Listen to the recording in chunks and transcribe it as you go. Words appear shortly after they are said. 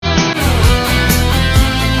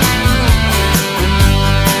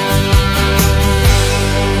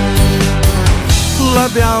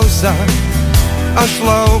labiausia aš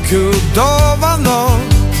laukiu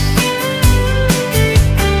dovanos.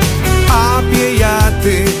 Apie ją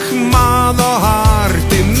tik mano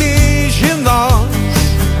artimi žinos.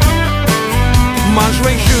 Man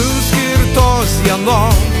žvaigždžių skirtos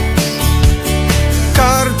dienos,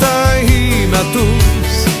 kartą į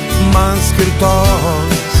metus man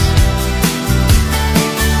skirtos.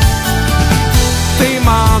 Tai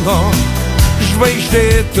mano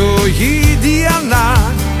žvaigždėtoji diena,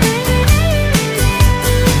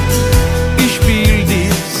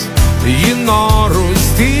 išpildys ji norus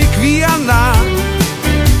tik vieną.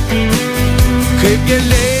 Kaip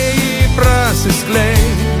gėlė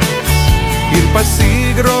prasiskleis ir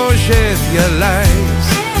pasigrožėt ją leis,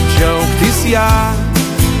 džiaugtis ją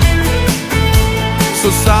su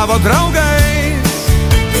savo draugais.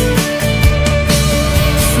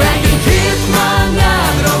 Sveikinkit mane,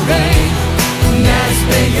 draugai, nes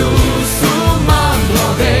be jūsų man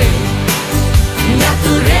blogai.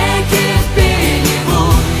 Neturėkit pinigų,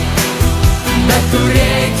 bet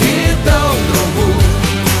turėkit daug draugų.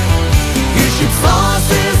 Ir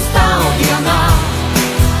šypsosis tau diena,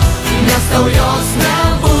 nes tau jos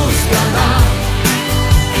nebus gana.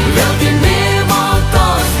 Vėl gimimo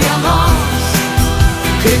tos dienos,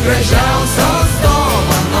 kaip gražiausios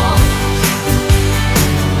dovanos.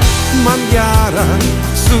 Man gera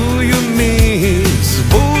su jumis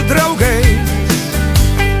būt draugais.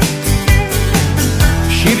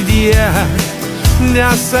 Širdie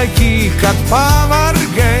nesakyk, kad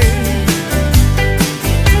pavargai.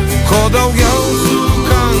 Ko daugiau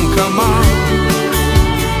sukankama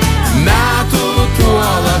metų, tuo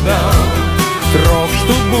labiau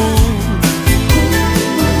trokštu būt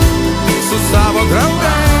su savo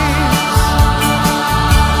draugais.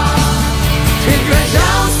 Tai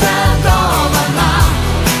gražiausia dovana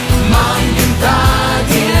man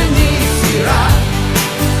gimtadienis yra.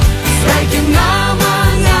 Sveikina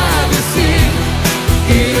mane visi,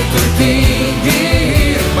 ir turtingi,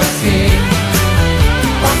 ir basi.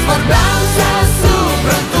 O svarbiausia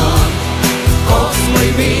suprantu, koks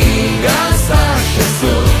laimingas aš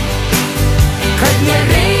esu, kad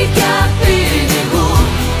nereikia pinigų,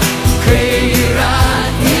 kai yra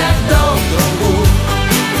tiek daug draugų.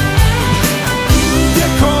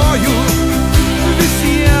 Dėkoju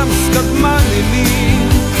visiems, kad mane myli.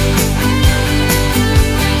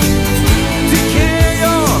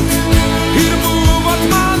 Tikėjot ir buvot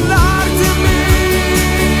man artimi.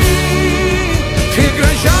 Tai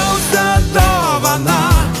gražiausia dovana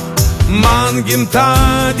man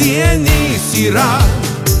gimtadienis yra.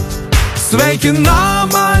 Sveikina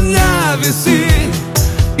mane visi,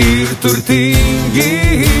 ir turtingi,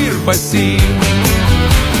 ir basi.